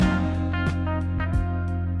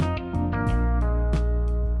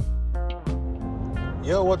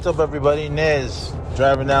Yo, what's up, everybody? Nez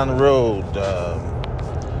driving down the road,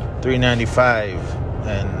 395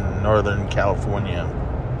 in Northern California.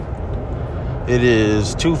 It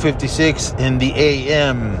is 2:56 in the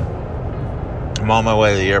a.m. I'm on my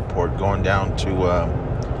way to the airport, going down to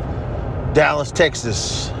Dallas,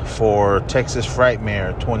 Texas for Texas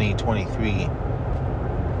Frightmare 2023.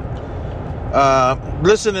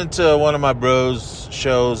 Listening to one of my bros'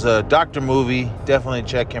 shows, Dr. Movie. Definitely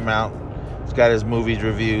check him out. He's got his movies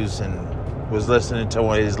reviews, and was listening to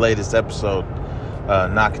one of his latest episode,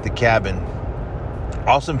 Knock at the Cabin.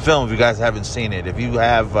 Awesome film if you guys haven't seen it. If you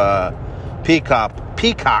have Peacock,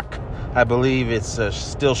 I believe it's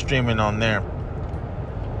still streaming on there.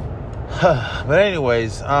 But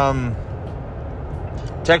anyways,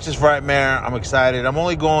 Texas Frightmare, I'm excited. I'm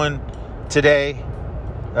only going today.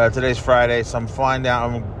 Today's Friday, so I'm flying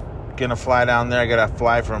down. I'm gonna fly down there. I gotta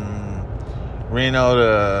fly from Reno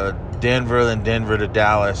to Denver, then Denver to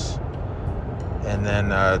Dallas, and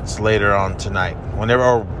then it's later on tonight.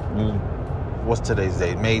 What's today's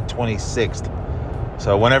date? May 26th.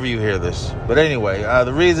 So whenever you hear this. But anyway,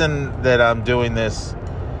 the reason that I'm doing this,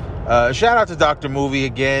 shout out to Dr. Movie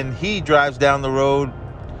again. He drives down the road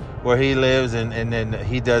where he lives, and then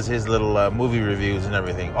he does his little movie reviews and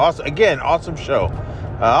everything. Also, again, awesome show.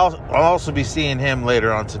 I'll also be seeing him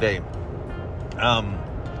later on today.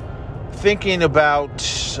 Thinking about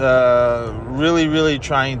really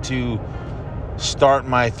trying to start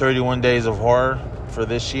my 31 Days of Horror for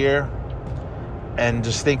this year, and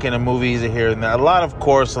just thinking of movies here and there. A lot of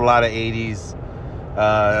 80s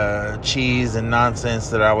cheese and nonsense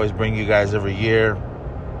that I always bring you guys every year.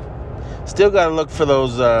 Still got to look for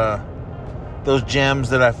those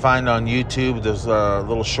gems that I find on YouTube, those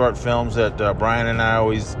little short films that Brian and I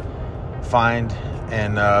always find,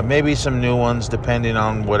 and maybe some new ones depending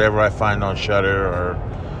on whatever I find on Shudder or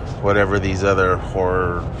whatever these other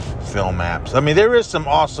horror film apps. I mean, there is some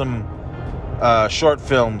awesome short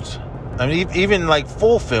films. I mean, even like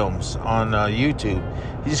full films on YouTube.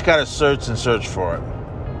 You just gotta search for it.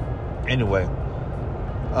 Anyway,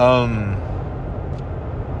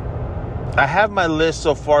 I have my list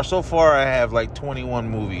so far. So far, I have like 21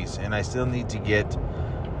 movies, and I still need to get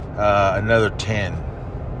another 10.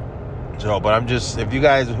 So, but I'm just, if you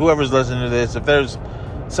guys, whoever's listening to this, if there's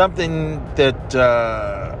something that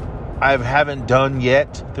I haven't done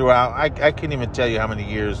yet throughout, I can't even tell you how many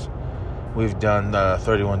years we've done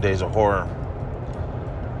 31 Days of Horror.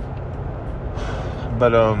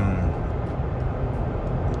 But I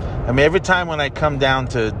mean, every time when I come down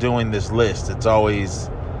to doing this list, it's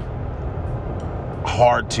always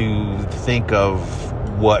hard to think of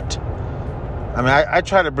what. I mean, I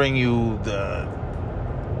try to bring you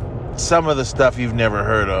some of the stuff you've never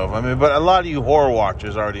heard of. I mean, but a lot of you horror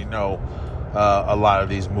watchers already know a lot of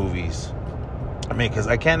these movies. I mean, because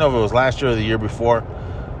I can't know if it was last year or the year before.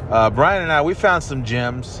 Brian and I, we found some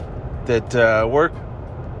gems that were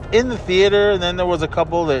in the theater, and then there was a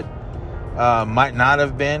couple that might not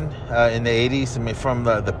have been in the 80s. I mean, from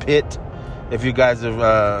the Pit. If you guys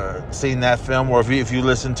have seen that film, or if you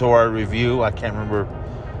listen to our review, I can't remember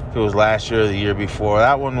if it was last year or the year before.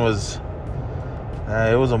 That one was,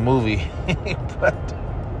 it was a movie. But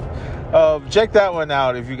check that one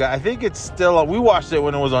out if you guys. I think it's still, we watched it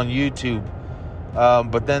when it was on YouTube.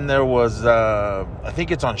 But then there was, I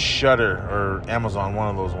think it's on Shudder or Amazon, one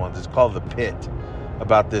of those ones. It's called The Pit,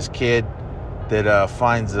 about this kid that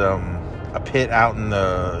finds a pit out in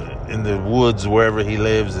the woods wherever he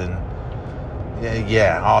lives, and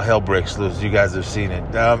yeah, all hell breaks loose. You guys have seen it.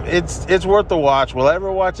 It's worth the watch. Will I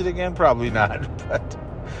ever watch it again? Probably not. But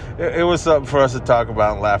it was something for us to talk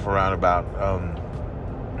about and laugh around about.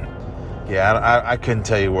 Yeah, I couldn't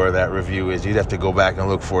tell you where that review is. You'd have to go back and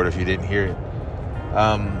look for it if you didn't hear it.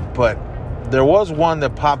 But there was one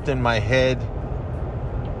that popped in my head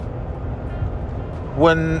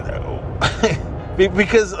when...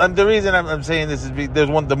 Because the reason I'm saying this is there's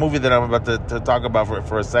the movie that I'm about to talk about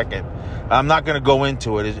for a second. I'm not going to go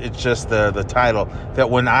into it. It's just the title. That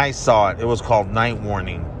when I saw it, it was called Night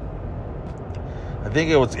Warning. I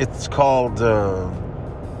think it's called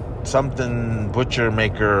something Butcher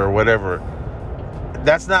Maker or whatever.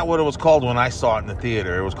 That's not what it was called when I saw it in the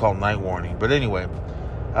theater. It was called Night Warning. But anyway,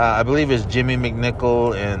 I believe it's Jimmy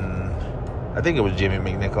McNichol, and I think it was Jimmy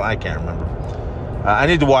McNichol. I can't remember. I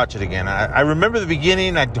need to watch it again. I remember the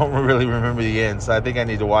beginning. I don't really remember the end, so I think I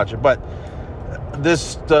need to watch it. But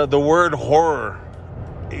the word horror,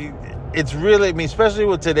 it's really, I mean, especially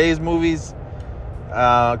with today's movies,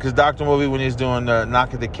 because Dr. Movie, when he was doing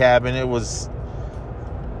Knock at the Cabin, it was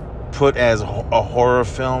put as a horror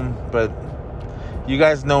film. But you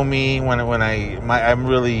guys know me, when I'm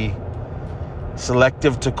really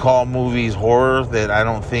selective to call movies horror that I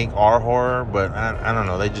don't think are horror, but I don't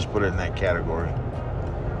know. They just put it in that category.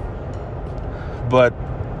 But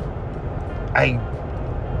I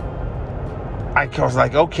was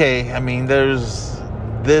like, okay, I mean, there's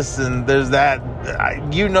this and there's that.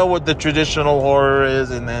 You know what the traditional horror is,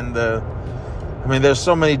 and then there's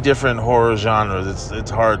so many different horror genres. It's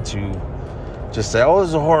hard to just say, oh, this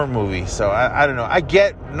is a horror movie. So I don't know. I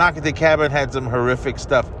get Knock at the Cabin had some horrific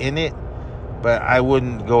stuff in it, but I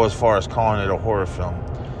wouldn't go as far as calling it a horror film.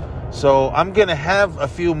 So I'm going to have a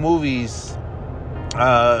few movies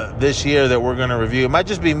this year that we're going to review. It might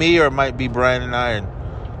just be me, or it might be Brian and I,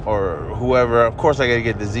 or whoever. Of course, I got to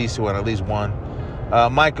get the Zissou one, at least one.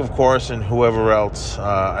 Mike, of course, and whoever else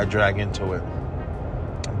I drag into it.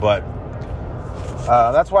 But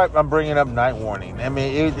that's why I'm bringing up Night Warning. I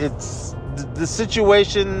mean, it's the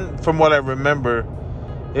situation, from what I remember,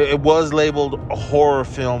 it was labeled a horror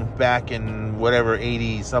film back in whatever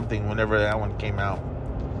 80-something, whenever that one came out.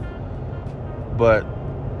 But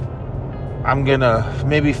I'm gonna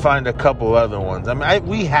maybe find a couple other ones. I mean,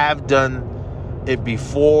 we have done it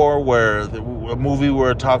before, where a movie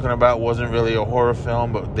we're talking about wasn't really a horror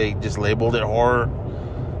film, but they just labeled it horror.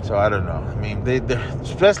 So I don't know. I mean, they're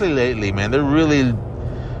especially lately, man, they're really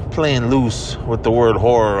playing loose with the word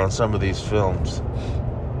horror on some of these films.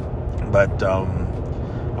 But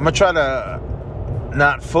I'm gonna try to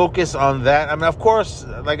not focus on that. I mean, of course,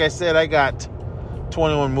 like I said, I got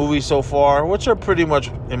 21 movies so far, which are pretty much,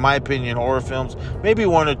 in my opinion, horror films. Maybe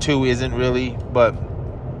one or two isn't really, but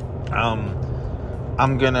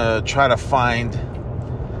I'm gonna try to find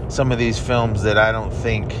some of these films that I don't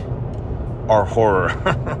think are horror.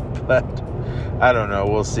 But I don't know,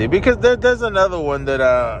 we'll see. Because there's another one that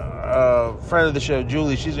a friend of the show,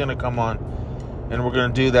 Julie, she's gonna come on, and we're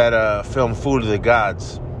gonna do that film Food of the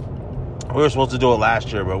Gods. We were supposed to do it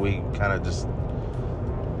last year, but we kind of just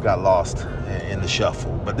got lost in the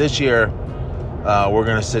shuffle. But this year, we're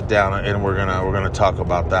gonna sit down and we're gonna talk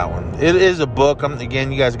about that one. It is a book.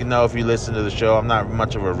 Again, you guys can know if you listen to the show, I'm not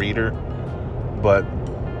much of a reader, but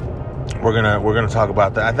we're gonna talk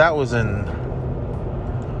about that. That was in,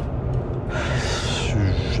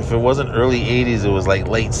 if it wasn't early 80s, it was like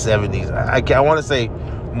late 70s. I want to say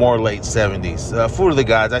more late 70s. Food of the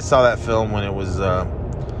Gods. I saw that film when it was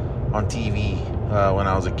on TV when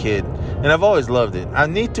I was a kid, and I've always loved it. I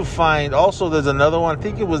need to find, also there's another one, I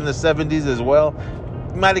think it was in the 70s as well.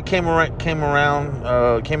 It might have came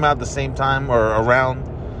out the same time or around.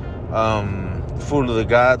 Food of the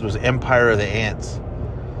Gods was Empire of the Ants.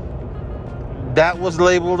 That was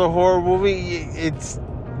labeled a horror movie. It's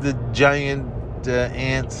the giant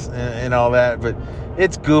ants and all that, but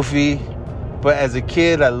it's goofy. But as a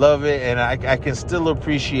kid, I love it, and I can still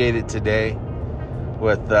appreciate it today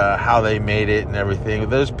with how they made it and everything.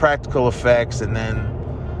 There's practical effects, and then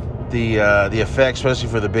the effects, especially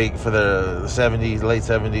for the 70s, late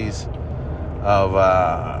 70s, of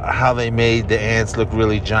how they made the ants look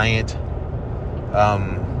really giant.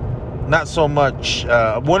 Not so much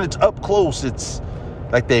when it's up close, it's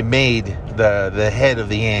like they made the head of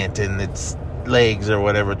the ant and its legs or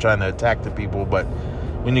whatever trying to attack the people. But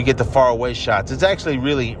when you get the far away shots, it's actually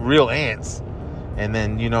really real ants. And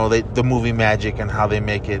then, you know, the movie magic and how they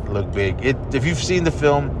make it look big. If you've seen the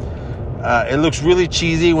film, it looks really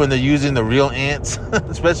cheesy when they're using the real ants,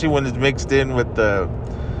 especially when it's mixed in with the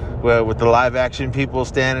live action people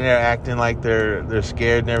standing there acting like they're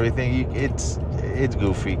scared and everything. It's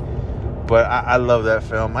goofy, but I love that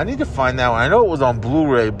film. I need to find that one. I know it was on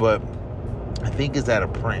Blu-ray, but I think it's out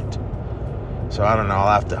of print. So I don't know.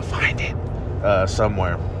 I'll have to find it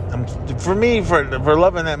somewhere. For me, for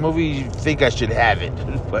loving that movie, you think I should have it,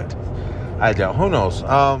 but I don't. Who knows?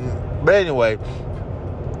 But anyway,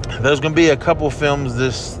 there's going to be a couple films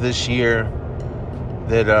this year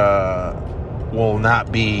that will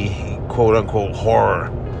not be quote unquote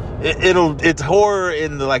horror. It's horror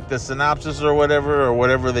in the synopsis or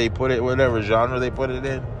whatever they put it, whatever genre they put it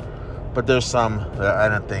in. But there's some that I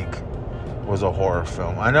don't think was a horror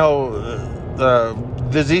film. I know the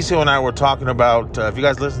Zissou and I were talking about, if you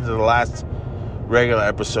guys listened to the last regular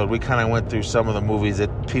episode, we kind of went through some of the movies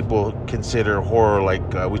that people consider horror. Like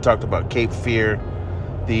we talked about Cape Fear,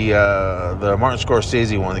 the Martin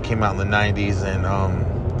Scorsese one that came out in the 90s,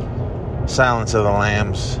 and Silence of the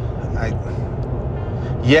Lambs.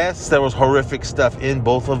 Yes, there was horrific stuff in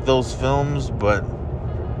both of those films, but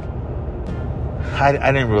I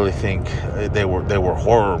didn't really think they were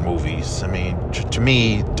horror movies. I mean, to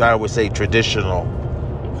me, I would say traditional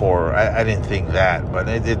horror. I didn't think that, but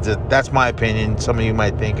that's my opinion. Some of you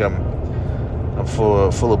might think I'm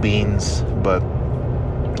full of beans, but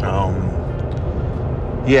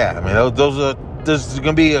yeah, I mean those are there's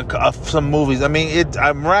going to be some movies. I mean,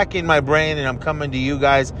 I'm racking my brain and I'm coming to you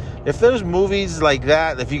guys. If there's movies like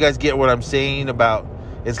that, if you guys get what I'm saying about,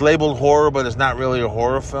 it's labeled horror, but it's not really a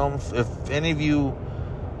horror film. If any of you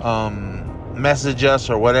message us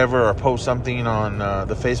or whatever, or post something on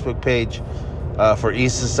the Facebook page for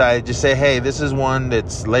East Society, just say, hey, this is one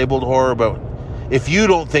that's labeled horror, but if you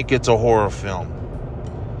don't think it's a horror film,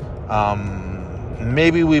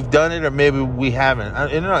 maybe we've done it or maybe we haven't. I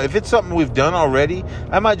don't know. If it's something we've done already,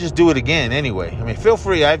 I might just do it again anyway. I mean, feel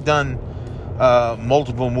free. I've done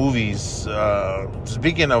multiple movies.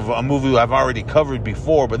 Speaking of a movie I've already covered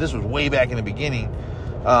before, but this was way back in the beginning.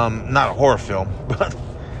 Not a horror film, but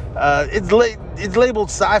it's labeled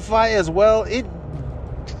sci-fi as well.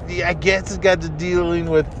 I guess it's got to dealing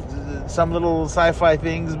with some little sci-fi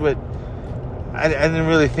things, but I didn't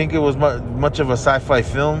really think it was much of a sci-fi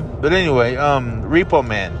film. But anyway, Repo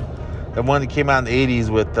Man, the one that came out in the 80s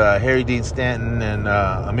with Harry Dean Stanton and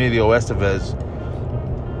Emilio Estevez.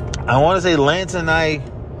 I want to say Lance and I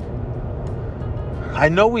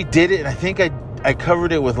know we did it, and I think I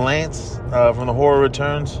covered it with Lance from the Horror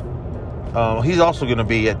Returns. He's also going to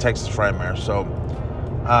be at Texas Frightmare. So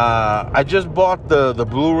I just bought the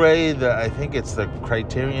Blu-ray. I think it's the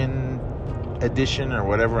Criterion edition or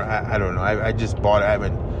whatever. I don't know. I just bought it. I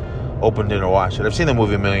haven't opened it or watched it. I've seen the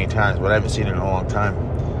movie a million times, but I haven't seen it in a long time.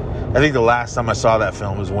 I think the last time I saw that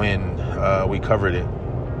film was when we covered it.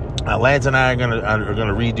 Lance and I are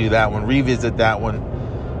gonna redo that one, revisit that one.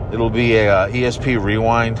 It'll be a ESP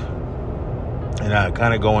rewind, and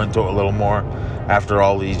kind of go into it a little more after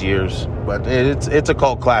all these years. But it's a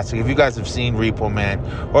cult classic. If you guys have seen Repo Man,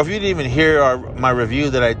 or if you didn't even hear my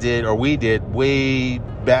review that I did, or we did way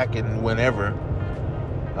back in whenever,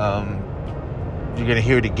 you're gonna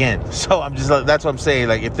hear it again. So that's what I'm saying.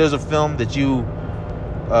 Like, if there's a film that you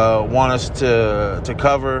want us to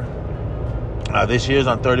cover, this year's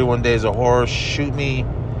on 31 Days of Horror, shoot me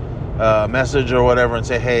a message or whatever and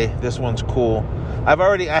say, hey, this one's cool. I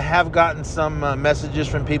have gotten some messages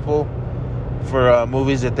from people for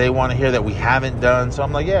movies that they want to hear that we haven't done. So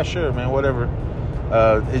I'm like, yeah, sure, man, whatever.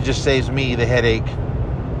 It just saves me the headache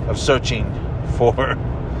of searching for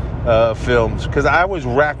films, because I always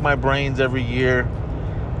rack my brains every year.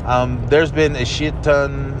 There's been a shit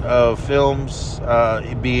ton of films,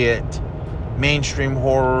 be it mainstream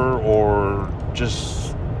horror or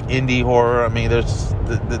just indie horror. I mean,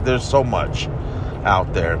 there's so much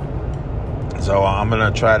out there. So I'm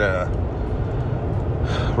gonna try to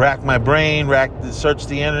rack my brain, search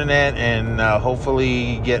the internet, and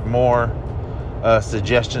hopefully get more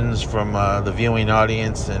suggestions from the viewing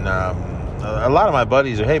audience. And a lot of my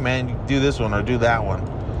buddies are, hey man, you do this one or do that one.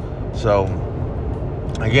 So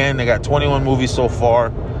again, they got 21 movies so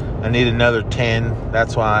far. I need another 10.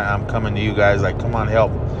 That's why I'm coming to you guys. Like, come on,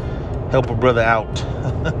 help a brother out.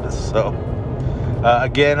 So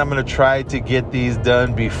again, I'm going to try to get these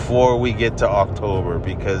done before we get to October,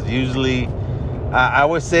 because usually I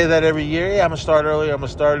always say that every year. Yeah, I'm going to start early.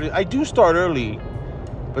 I do start early,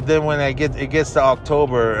 but then when it gets to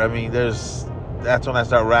October, I mean, that's when I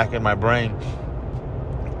start racking my brain,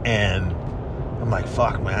 and I'm like,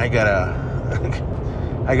 fuck, man,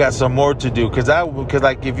 I got some more to do, because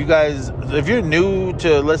like, if you're new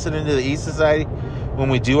to listening to the East Society, when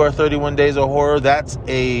we do our 31 Days of Horror, that's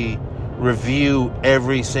a review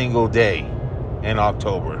every single day in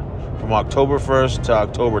October. From October 1st to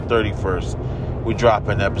October 31st, we drop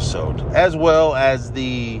an episode, as well as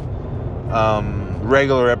the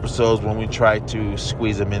regular episodes when we try to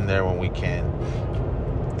squeeze them in there when we can.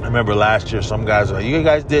 I remember last year, some guys were like, you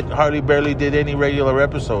guys barely did any regular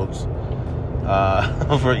episodes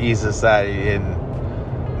for East Society, and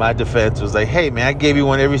my defense was like, hey man, I gave you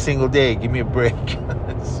one every single day, give me a break.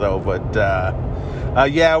 So, but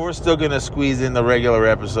yeah, we're still gonna squeeze in the regular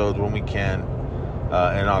episodes when we can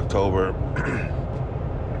in October.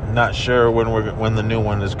 Not sure when the new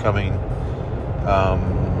one is coming,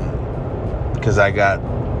 because I got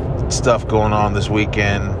stuff going on this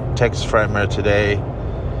weekend. Texas Frightmare today.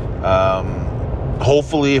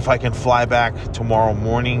 Hopefully, if I can fly back tomorrow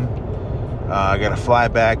morning, I got to fly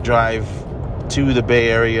back, drive to the Bay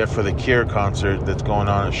Area for the Cure concert that's going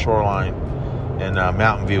on at Shoreline in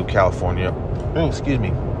Mountain View, California. Oh, excuse me.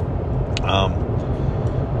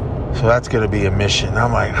 So that's going to be a mission.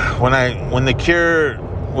 I'm like, when the Cure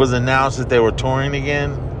was announced that they were touring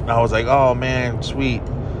again, I was like, oh man, sweet.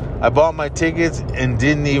 I bought my tickets and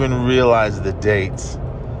didn't even realize the dates.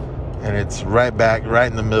 And it's right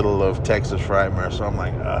in the middle of Texas Frightmare. So I'm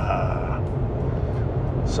like,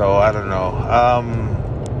 So I don't know.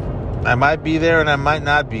 I might be there and I might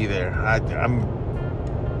not be there. I'm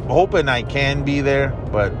hoping I can be there,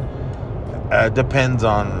 but Depends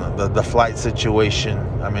on the flight situation.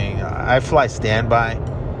 I mean, I fly standby.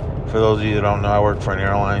 For those of you that don't know, I work for an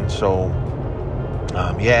airline, so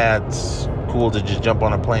yeah, it's cool to just jump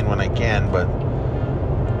on a plane when I can, but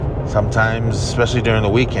sometimes, especially during the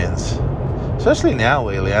weekends, especially now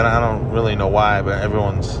lately, I don't really know why, but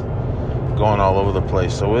everyone's going all over the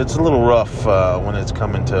place, so it's a little rough when it's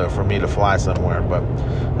coming for me to fly somewhere, but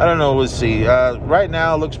I don't know, we'll see. Right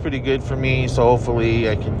now it looks pretty good for me, so hopefully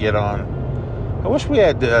I can get on. I wish we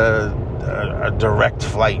had a direct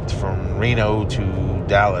flight from Reno to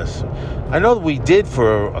Dallas. I know that we did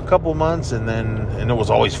for a couple months, and it was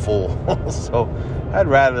always full. So I'd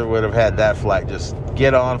rather would have had that flight. Just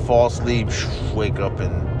get on, fall asleep, wake up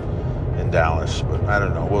in Dallas. But I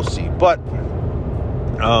don't know. We'll see. But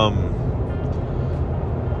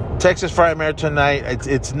Texas Frightmare tonight.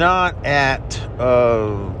 It's not at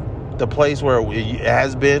the place where it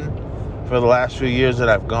has been for the last few years that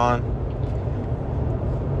I've gone.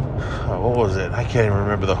 What was it? I can't even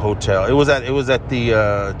remember the hotel. It was at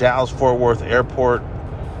the Dallas-Fort Worth Airport.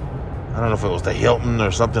 I don't know if it was the Hilton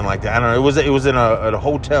or something like that. I don't know. It was in a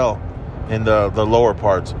hotel in the lower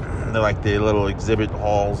parts. They're like the little exhibit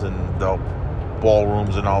halls and the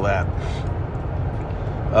ballrooms and all that.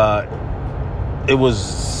 It was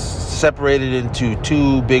separated into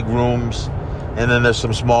two big rooms, and then there's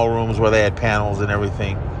some small rooms where they had panels and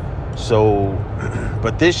everything. So,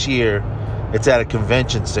 but this year, it's at a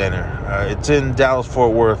convention center. It's in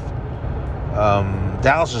Dallas-Fort Worth.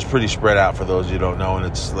 Dallas is pretty spread out, for those you don't know, and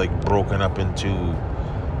it's like broken up into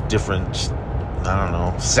different, I don't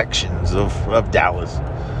know, sections of Dallas.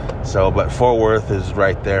 So, but Fort Worth is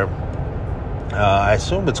right there. I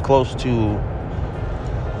assume it's close to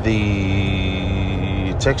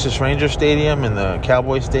the Texas Ranger Stadium and the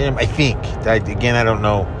Cowboy Stadium. I think. Again, I don't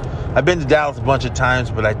know. I've been to Dallas a bunch of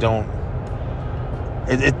times, but I don't.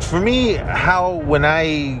 For me, when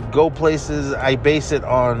I go places, I base it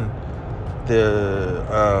on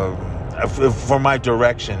for my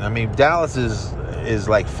direction. I mean, Dallas is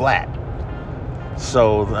like flat.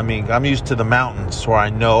 So, I mean, I'm used to the mountains where I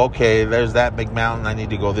know, okay, there's that big mountain. I need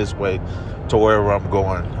to go this way to wherever I'm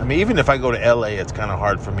going. I mean, even if I go to LA, it's kind of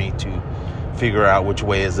hard for me to figure out which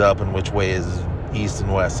way is up and which way is east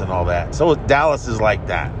and west and all that. So Dallas is like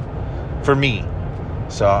that for me.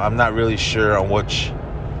 So I'm not really sure on which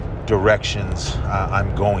directions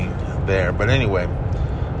I'm going there. But anyway,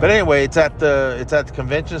 it's at the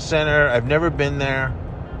convention center. I've never been there.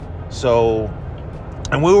 So,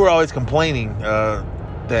 and we were always complaining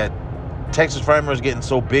that Texas Frightmare is getting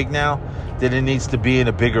so big now that it needs to be in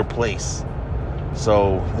a bigger place.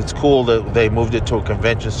 So it's cool that they moved it to a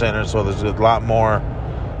convention center. So there's a lot more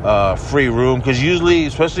free room, because usually,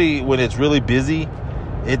 especially when it's really busy,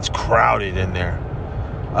 it's crowded in there.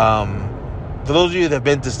 For those of you that have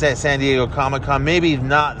been to San Diego Comic-Con, maybe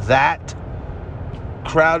not that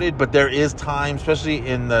crowded, but there is time, especially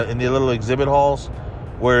in the little exhibit halls,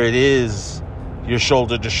 where it is you're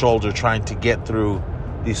shoulder to shoulder trying to get through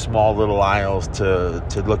these small little aisles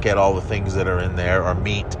to look at all the things that are in there or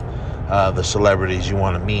meet the celebrities you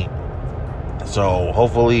want to meet. So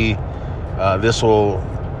hopefully this will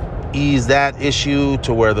ease that issue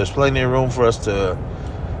to where there's plenty of room for us to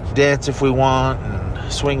dance if we want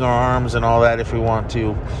and swing our arms and all that if we want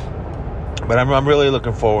to. But I'm really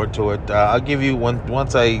looking forward to it. I'll give you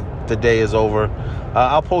once the day is over.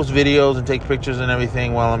 I'll post videos and take pictures and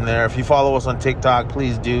everything while I'm there. If you follow us on TikTok,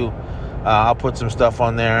 please do. I'll put some stuff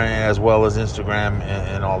on there, as well as Instagram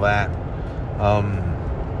and all that.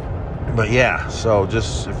 But yeah, so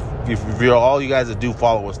just if you're all you guys that do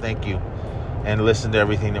follow us, thank you, and listen to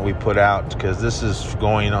everything that we put out, because this is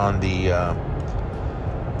going on the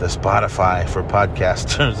Spotify for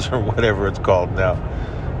podcasters or whatever it's called now.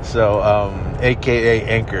 So, aka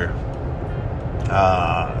Anchor.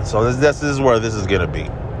 So this is where this is gonna be.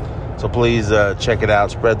 So please check it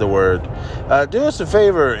out, spread the word. Do us a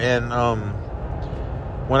favor, and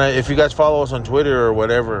if you guys follow us on Twitter or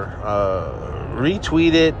whatever,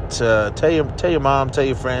 retweet it. Tell your mom, tell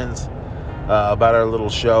your friends about our little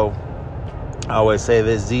show. I always say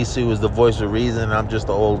this: Zissou is the voice of reason. I'm just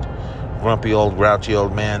the old, grumpy, old, grouchy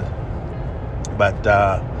old man. But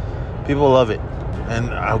people love it. And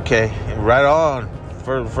okay, right on.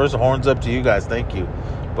 First horns up to you guys. Thank you.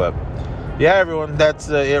 But yeah, everyone, that's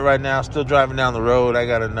it right now. Still driving down the road. I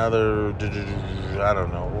got another, I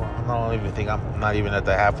don't know. I don't even think I'm not even at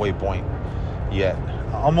the halfway point yet.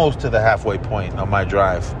 Almost to the halfway point on my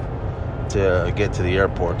drive to get to the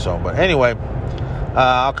airport. So, but anyway,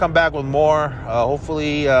 I'll come back with more.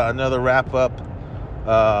 Hopefully another wrap up.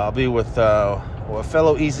 I'll be with a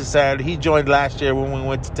fellow East Side. He joined last year when we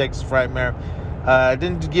went to Texas Frightmare.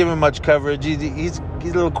 Didn't give him much coverage. He's a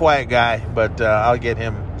little quiet guy, but I'll get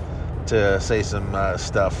him to say some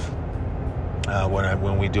stuff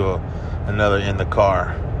when we do another In the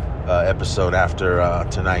Car episode after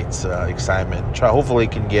tonight's excitement. Hopefully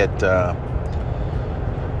can get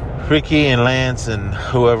Ricky and Lance and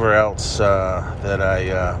whoever else that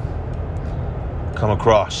I come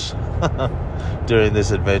across during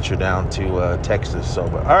this adventure down to Texas. So,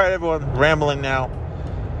 but all right, everyone, rambling now.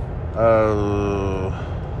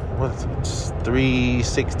 It's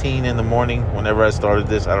 3:16 in the morning whenever I started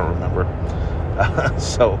this. I don't remember.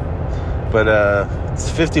 It's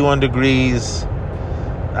 51 degrees.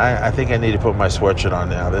 I think I need to put my sweatshirt on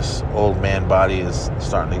now. This old man body is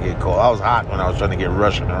starting to get cold. I was hot when I was trying to get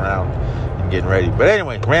rushing around and getting ready. But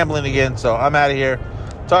anyway, rambling again. So I'm out of here.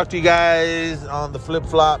 Talk to you guys on the flip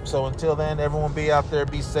flop. So until then, everyone be out there,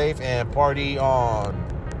 be safe, and party on.